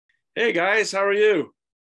Hey guys, how are you?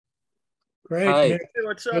 Great, Hi. Mitch. Hey,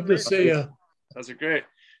 what's up, Good to Mitch? see you. How's it great?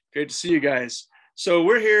 Great to see you guys. So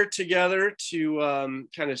we're here together to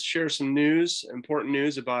kind of share some news, important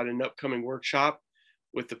news about an upcoming workshop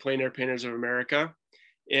with the Plein Air Painters of America.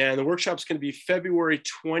 And the workshop's going to be February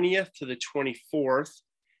 20th to the 24th.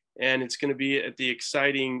 And it's going to be at the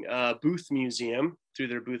exciting Booth Museum through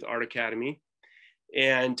their Booth Art Academy.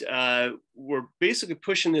 And we're basically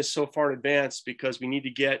pushing this so far in advance because we need to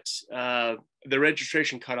get the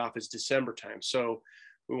registration cutoff is December time. So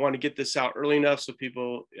we want to get this out early enough so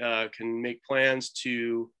people can make plans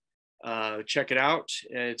to check it out.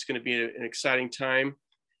 And it's going to be an exciting time.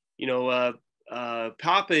 You know,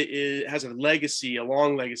 has a legacy, a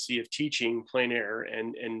long legacy of teaching plein air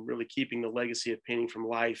and really keeping the legacy of painting from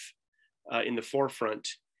life in the forefront.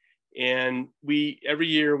 And we every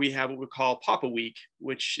year we have what we call Papa Week,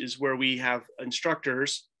 which is where we have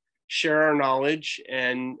instructors share our knowledge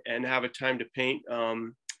and have a time to paint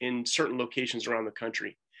in certain locations around the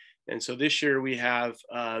country. And so this year we have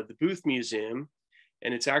the Booth Museum,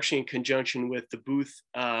 and it's actually in conjunction with the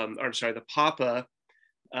the Papa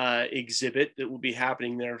exhibit that will be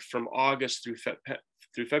happening there from August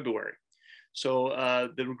through February. So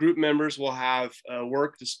the group members will have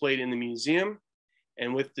work displayed in the museum.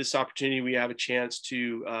 And with this opportunity, we have a chance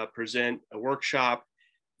to present a workshop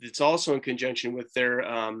that's also in conjunction with their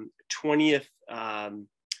 20th, I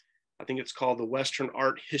think it's called the Western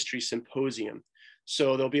Art History Symposium.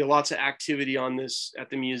 So there'll be lots of activity on this at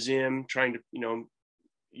the museum, trying to,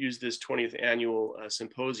 use this 20th annual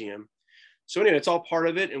symposium. So anyway, it's all part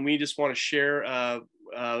of it. And we just want to share a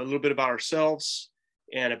little bit about ourselves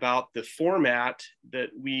and about the format that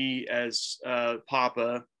we as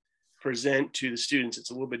Papa present to the students. It's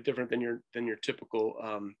a little bit different than your typical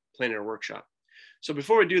plein air workshop. So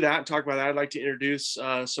before we do that and talk about that, I'd like to introduce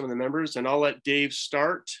some of the members, and I'll let Dave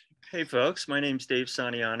start. Hey, folks. My name's Dave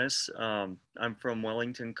Santillanes. I'm from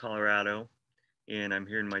Wellington, Colorado, and I'm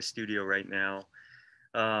here in my studio right now.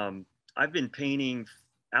 I've been painting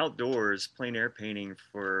outdoors, plein air painting,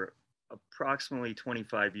 for approximately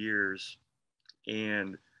 25 years.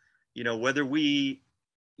 And, whether we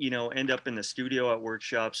end up in the studio at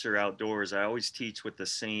workshops or outdoors, I always teach with the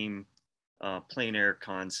same plein air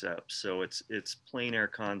concepts. So it's plein air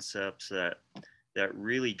concepts that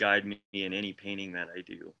really guide me in any painting that I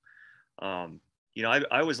do.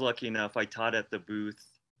 I was lucky enough. I taught at the booth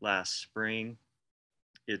last spring.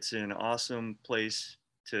 It's an awesome place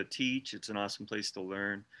to teach. It's an awesome place to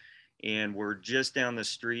learn, and we're just down the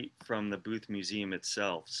street from the Booth Museum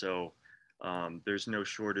itself. So there's no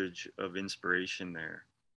shortage of inspiration there.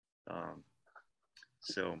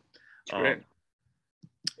 So,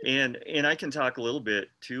 and I can talk a little bit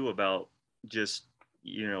too about just,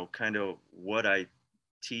 kind of what I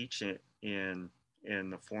teach in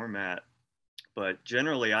the format. But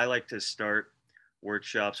generally, I like to start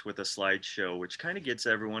workshops with a slideshow, which kind of gets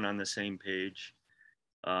everyone on the same page.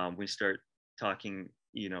 We start talking,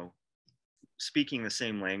 speaking the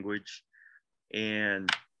same language, and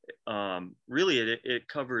really it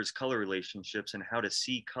covers color relationships and how to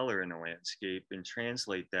see color in a landscape and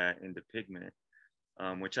translate that into pigment,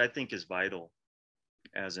 which I think is vital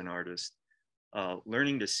as an artist.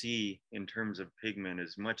 Learning to see in terms of pigment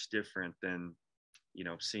is much different than,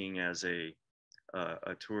 seeing as a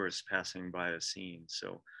tourist passing by a scene.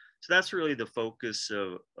 So that's really the focus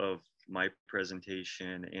of my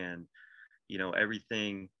presentation. And,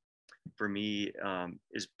 everything for me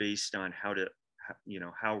is based on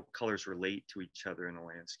how colors relate to each other in a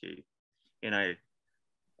landscape. And I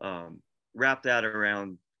wrap that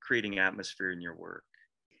around creating atmosphere in your work.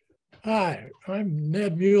 Hi, I'm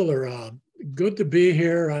Ned Mueller. Good to be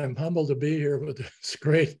here. I'm humbled to be here with this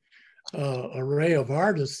great array of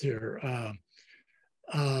artists here.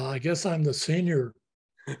 I guess I'm the senior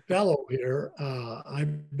fellow here.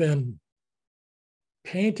 I've been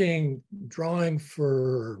painting, drawing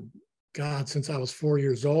for God since I was 4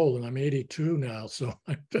 years old, and I'm 82 now. So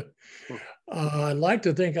I'd like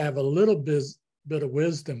to think I have a little bit of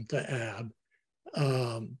wisdom to add.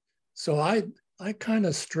 So I kind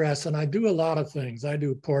of stress, and I do a lot of things. I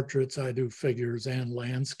do portraits, I do figures and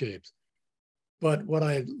landscapes. But what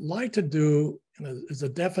I like to do is a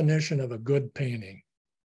definition of a good painting.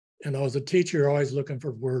 And as a teacher, you're always looking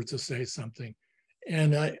for words to say something.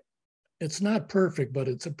 And it's not perfect, but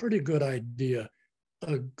it's a pretty good idea.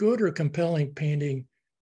 A good or compelling painting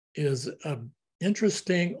is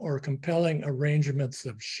interesting or compelling arrangements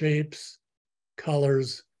of shapes,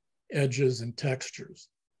 colors, edges, and textures.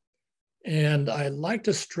 And I like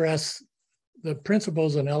to stress the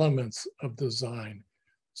principles and elements of design.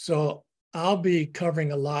 So I'll be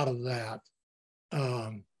covering a lot of that.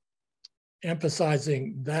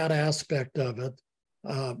 emphasizing that aspect of it,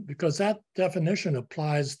 because that definition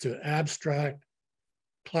applies to abstract,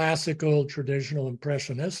 classical, traditional,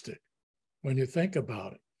 impressionistic, when you think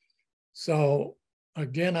about it. So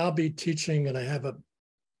again, I'll be teaching, and I have a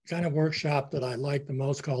kind of workshop that I like the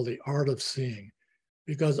most called the art of seeing,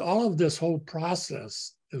 because all of this whole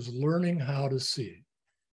process is learning how to see.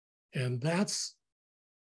 And that's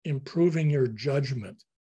improving your judgment,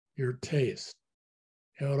 your taste.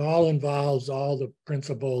 You know, it all involves all the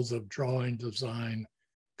principles of drawing, design,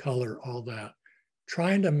 color, all that.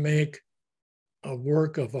 Trying to make a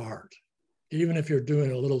work of art, even if you're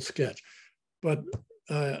doing a little sketch. But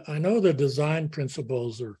I know the design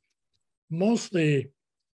principles are mostly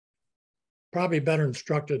probably better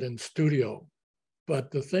instructed in studio.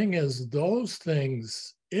 But the thing is, those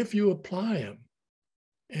things, if you apply them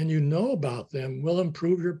and you know about them, will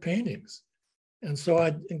improve your paintings. And so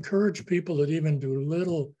I encourage people that even do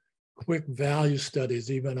little quick value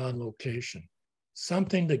studies, even on location,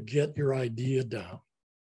 something to get your idea down.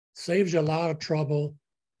 Saves you a lot of trouble,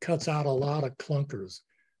 cuts out a lot of clunkers.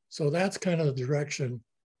 So that's kind of the direction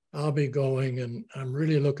I'll be going, and I'm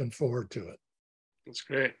really looking forward to it. That's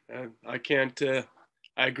great. I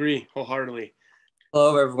agree wholeheartedly.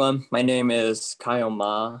 Hello, everyone. My name is Kyle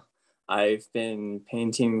Ma. I've been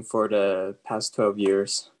painting for the past 12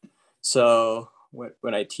 years. So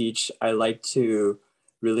when I teach, I like to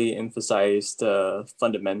really emphasize the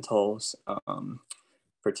fundamentals,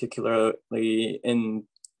 particularly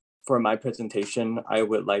for my presentation, I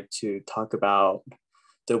would like to talk about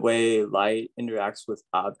the way light interacts with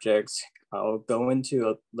objects. I'll go into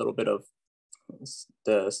a little bit of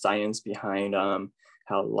the science behind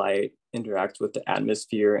how light interacts with the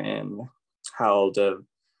atmosphere and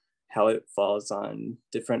how it falls on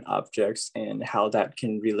different objects and how that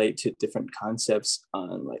can relate to different concepts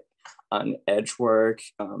on edge work,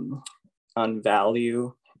 on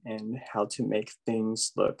value, and how to make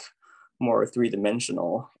things look more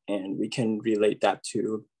three-dimensional. And we can relate that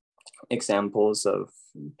to examples of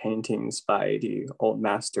paintings by the old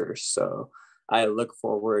masters. So I look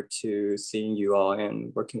forward to seeing you all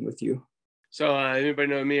and working with you. So anybody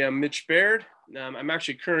know me? I'm Mitch Baird. I'm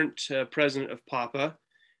actually current president of PAPA.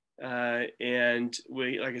 And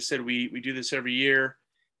we, like I said, we do this every year.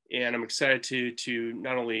 And I'm excited to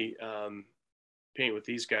not only paint with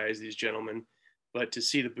these guys, these gentlemen, but to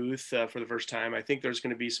see the booth for the first time. I think there's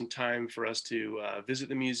going to be some time for us to visit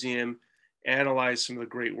the museum, analyze some of the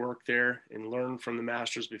great work there, and learn from the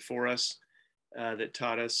masters before us that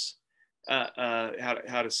taught us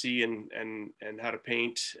how to see and how to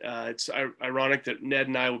paint. It's ironic that Ned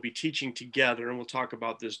and I will be teaching together, and we'll talk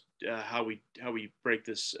about this how we break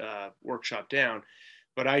this workshop down.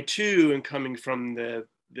 But I too am coming from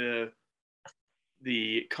the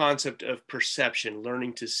concept of perception,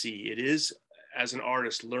 learning to see. It is, as an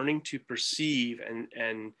artist, learning to perceive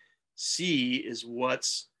and see is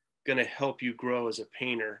what's going to help you grow as a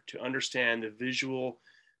painter, to understand the visual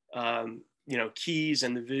keys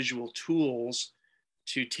and the visual tools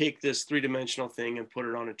to take this three-dimensional thing and put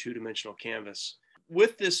it on a two-dimensional canvas.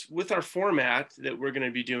 With our format that we're going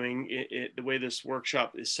to be doing, the way this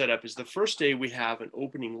workshop is set up is the first day we have an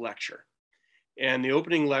opening lecture. And the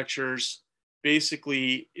opening lectures,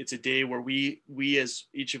 basically, it's a day where we as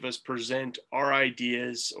each of us present our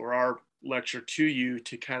ideas or our lecture to you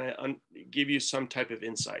to kind of give you some type of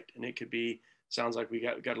insight. And it could be, sounds like we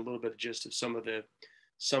got a little bit of gist of some of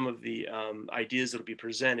the ideas that will be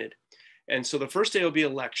presented. And so the first day will be a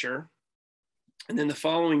lecture. And then the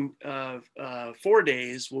following 4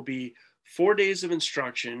 days will be 4 days of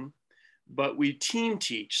instruction, but we team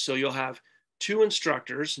teach. So you'll have two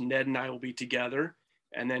instructors, Ned and I will be together,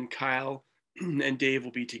 and then Kyle and Dave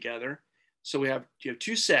will be together. So you have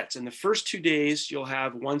two sets. And the first 2 days, you'll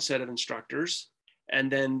have one set of instructors,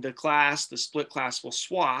 and then the split class will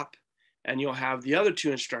swap, and you'll have the other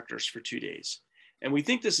two instructors for 2 days. And we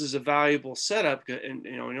think this is a valuable setup, and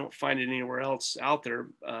we don't find it anywhere else out there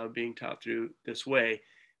being taught through this way,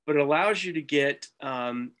 but it allows you to get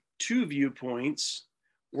two viewpoints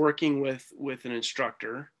working with an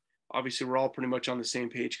instructor. Obviously, we're all pretty much on the same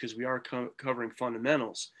page because we are covering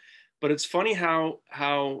fundamentals. But it's funny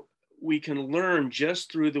how we can learn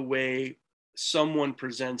just through the way someone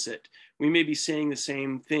presents it. We may be saying the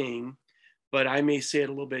same thing, but I may say it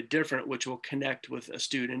a little bit different, which will connect with a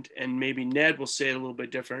student. And maybe Ned will say it a little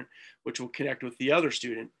bit different, which will connect with the other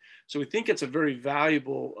student. So we think it's a very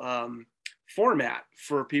valuable format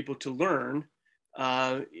for people to learn,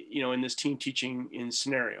 in this team teaching in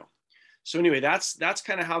scenario. So anyway, that's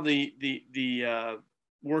kind of how the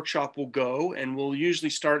workshop will go. And we'll usually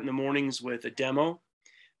start in the mornings with a demo.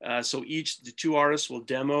 So the two artists will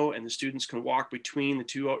demo, and the students can walk between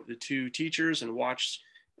the two teachers and watch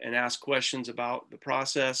and ask questions about the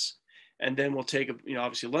process. And then we'll take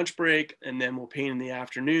obviously a lunch break, and then we'll paint in the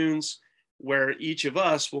afternoons, where each of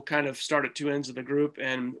us will kind of start at two ends of the group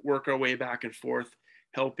and work our way back and forth,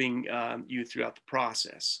 helping you throughout the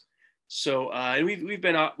process. So and we've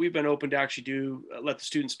been open to actually let the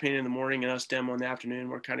students paint in the morning and us demo in the afternoon.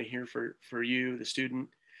 We're kind of here for you, the student.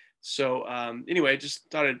 So anyway, just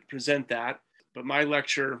thought I'd present that. But my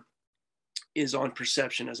lecture is on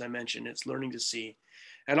perception, as I mentioned. It's learning to see.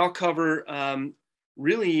 And I'll cover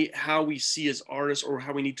really how we see as artists, or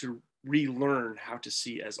how we need to relearn how to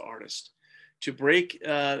see as artists, to break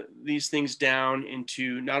these things down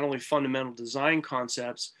into not only fundamental design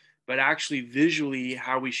concepts, but actually visually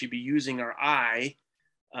how we should be using our eye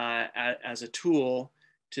as a tool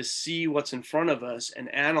to see what's in front of us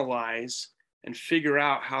and analyze and figure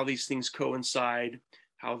out how these things coincide,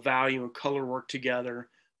 how value and color work together,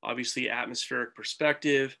 obviously atmospheric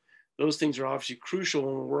perspective. Those things are obviously crucial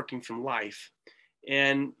when we're working from life.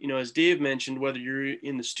 And, as Dave mentioned, whether you're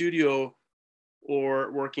in the studio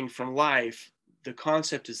or working from life, the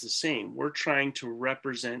concept is the same. We're trying to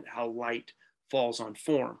represent how light falls on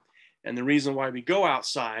form. And the reason why we go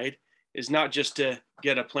outside is not just to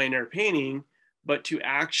get a plein air painting, but to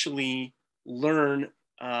actually learn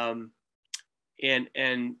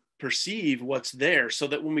and perceive what's there, so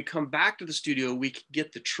that when we come back to the studio, we can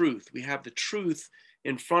get the truth. We have the truth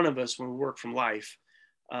in front of us when we work from life.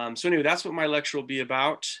 So anyway, that's what my lecture will be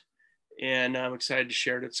about. And I'm excited to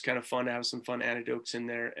share it. It's kind of fun to have some fun anecdotes in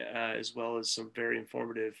there, as well as some very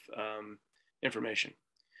informative information.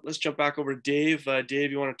 Let's jump back over to Dave.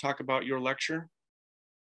 Dave, you want to talk about your lecture?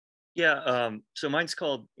 Yeah, so mine's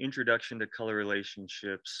called Introduction to Color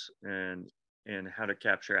Relationships and How to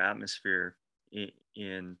Capture Atmosphere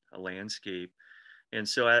in a Landscape. And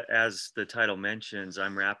so as the title mentions,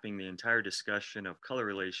 I'm wrapping the entire discussion of color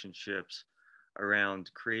relationships around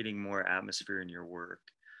creating more atmosphere in your work.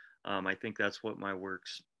 I think that's what my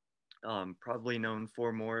work's probably known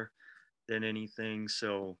for more than anything.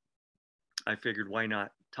 So I figured, why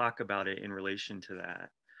not talk about it in relation to that?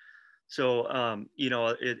 So,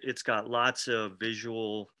 it's got lots of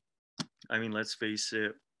visual. I mean, let's face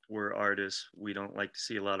it, we're artists. We don't like to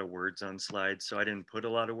see a lot of words on slides. So I didn't put a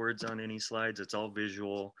lot of words on any slides. It's all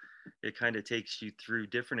visual. It kind of takes you through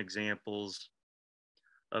different examples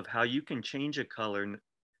of how you can change a color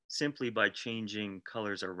simply by changing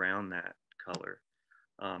colors around that color.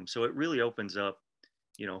 So it really opens up,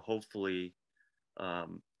 hopefully a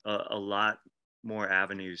lot more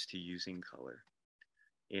avenues to using color.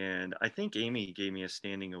 And I think Amy gave me a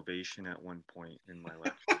standing ovation at one point in my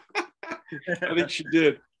lecture. I think she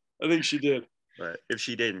did. But if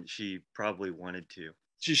she didn't, she probably wanted to.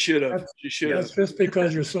 She should have. That's just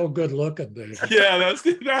because you're so good looking, Dave. Yeah, that's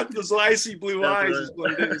those icy blue eyes is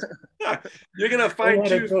what it is. You're gonna find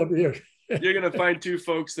two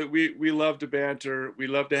folks that we love to banter. We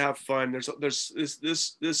love to have fun. There's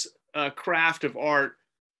this craft of art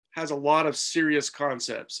has a lot of serious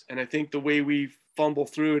concepts, and I think the way we fumble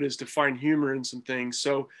through it is to find humor in some things.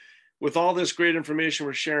 So with all this great information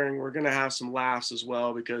we're sharing, we're going to have some laughs as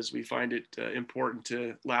well, because we find it important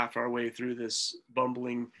to laugh our way through this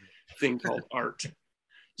bumbling thing called art.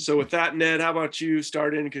 So with that, Ned, how about you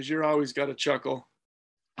start in, because you're always got a chuckle.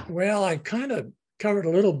 Well, I kind of covered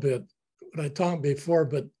a little bit what I talked before,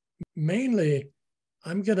 but mainly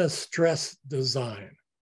I'm going to stress design.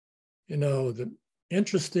 The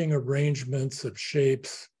interesting arrangements of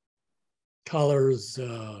shapes, colors,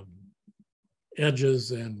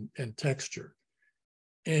 edges, and texture.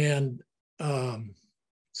 And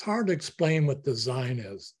it's hard to explain what design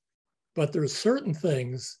is, but there's certain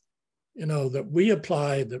things, that we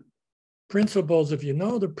apply, the principles, if you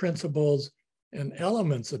know the principles and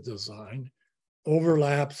elements of design,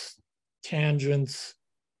 overlaps, tangents,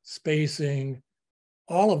 spacing,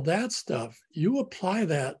 all of that stuff, you apply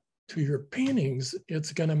that to your paintings,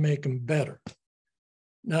 it's going to make them better.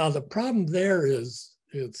 Now, the problem there is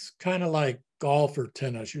it's kind of like golf or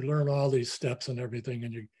tennis. You learn all these steps and everything,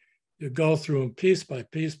 and you go through them piece by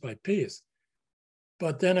piece by piece.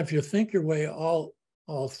 But then if you think your way all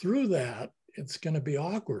through that, it's going to be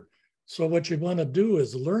awkward. So what you want to do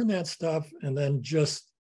is learn that stuff and then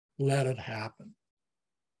just let it happen.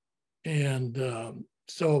 And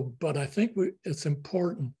but I think it's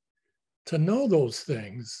important to know those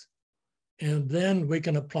things, and then we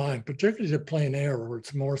can apply them, particularly to plein air, where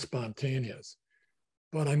it's more spontaneous.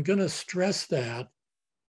 But I'm going to stress that,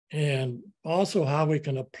 and also how we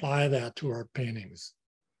can apply that to our paintings,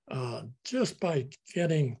 just by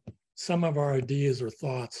getting some of our ideas or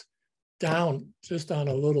thoughts down just on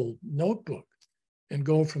a little notebook and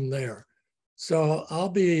go from there. So I'll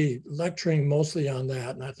be lecturing mostly on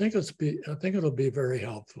that, and I think it'll be very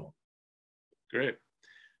helpful. Great.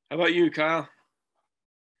 How about you, Kyle?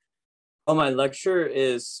 Well, my lecture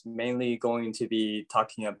is mainly going to be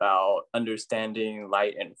talking about understanding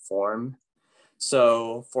light and form.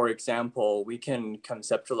 So, for example, we can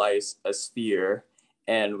conceptualize a sphere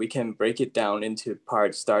and we can break it down into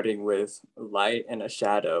parts starting with light and a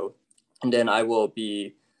shadow. And then I will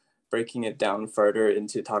be breaking it down further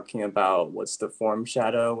into talking about what's the form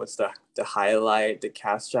shadow, what's the highlight, the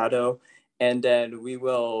cast shadow. And then we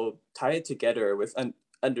will tie it together with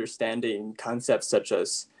understanding concepts such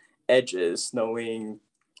as edges, knowing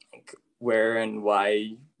where and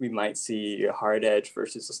why we might see a hard edge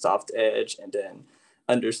versus a soft edge, and then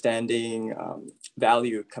understanding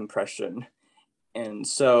value compression. And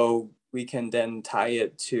so we can then tie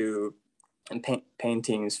it to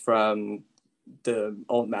paintings from the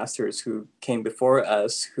old masters who came before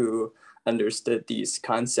us, who understood these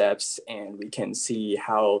concepts, and we can see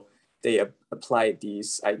how they applied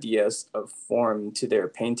these ideas of form to their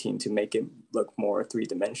painting to make it look more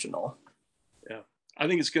three-dimensional. Yeah, I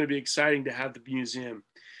think it's going to be exciting to have the museum,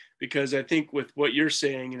 because I think with what you're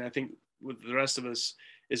saying, and I think with the rest of us,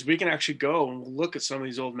 is we can actually go and look at some of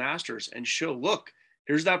these old masters and show, look,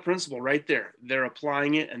 here's that principle right there. They're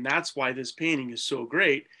applying it, and that's why this painting is so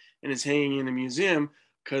great and it's hanging in the museum,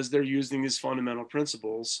 because they're using these fundamental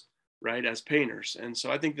principles, right, as painters. And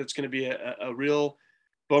so I think that's going to be a real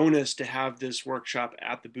bonus to have this workshop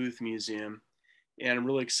at the Booth Museum, and I'm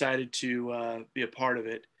really excited to be a part of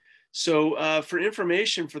it. So for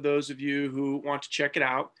information for those of you who want to check it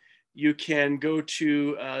out, you can go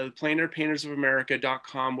to the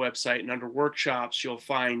pleinairpaintersofamerica.com website, and under workshops, you'll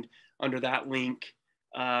find under that link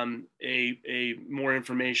a more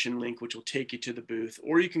information link, which will take you to the booth.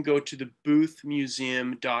 Or you can go to the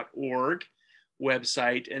boothmuseum.org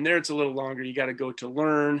website, and there it's a little longer. You got to go to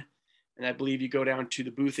learn, and I believe you go down to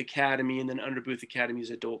the Booth Academy, and then under Booth Academy is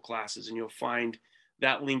adult classes, and you'll find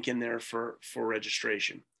that link in there for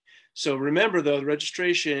registration. So remember though, the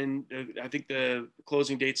registration, I think the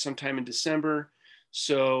closing date's sometime in December.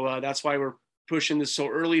 So that's why we're pushing this so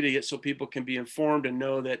early, to get so people can be informed and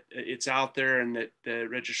know that it's out there, and that the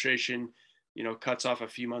registration, cuts off a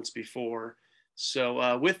few months before.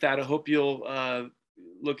 So with that, I hope you'll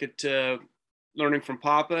look at learning from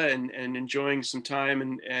Papa and enjoying some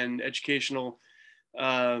time and educational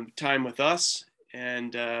time with us,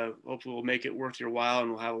 and hopefully we'll make it worth your while, and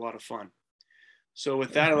we'll have a lot of fun. So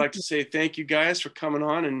with that, I'd like to say thank you guys for coming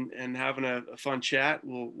on and having a fun chat.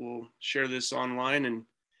 We'll share this online, and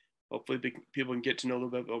hopefully people can get to know a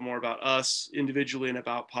little bit more about us individually and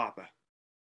about Papa.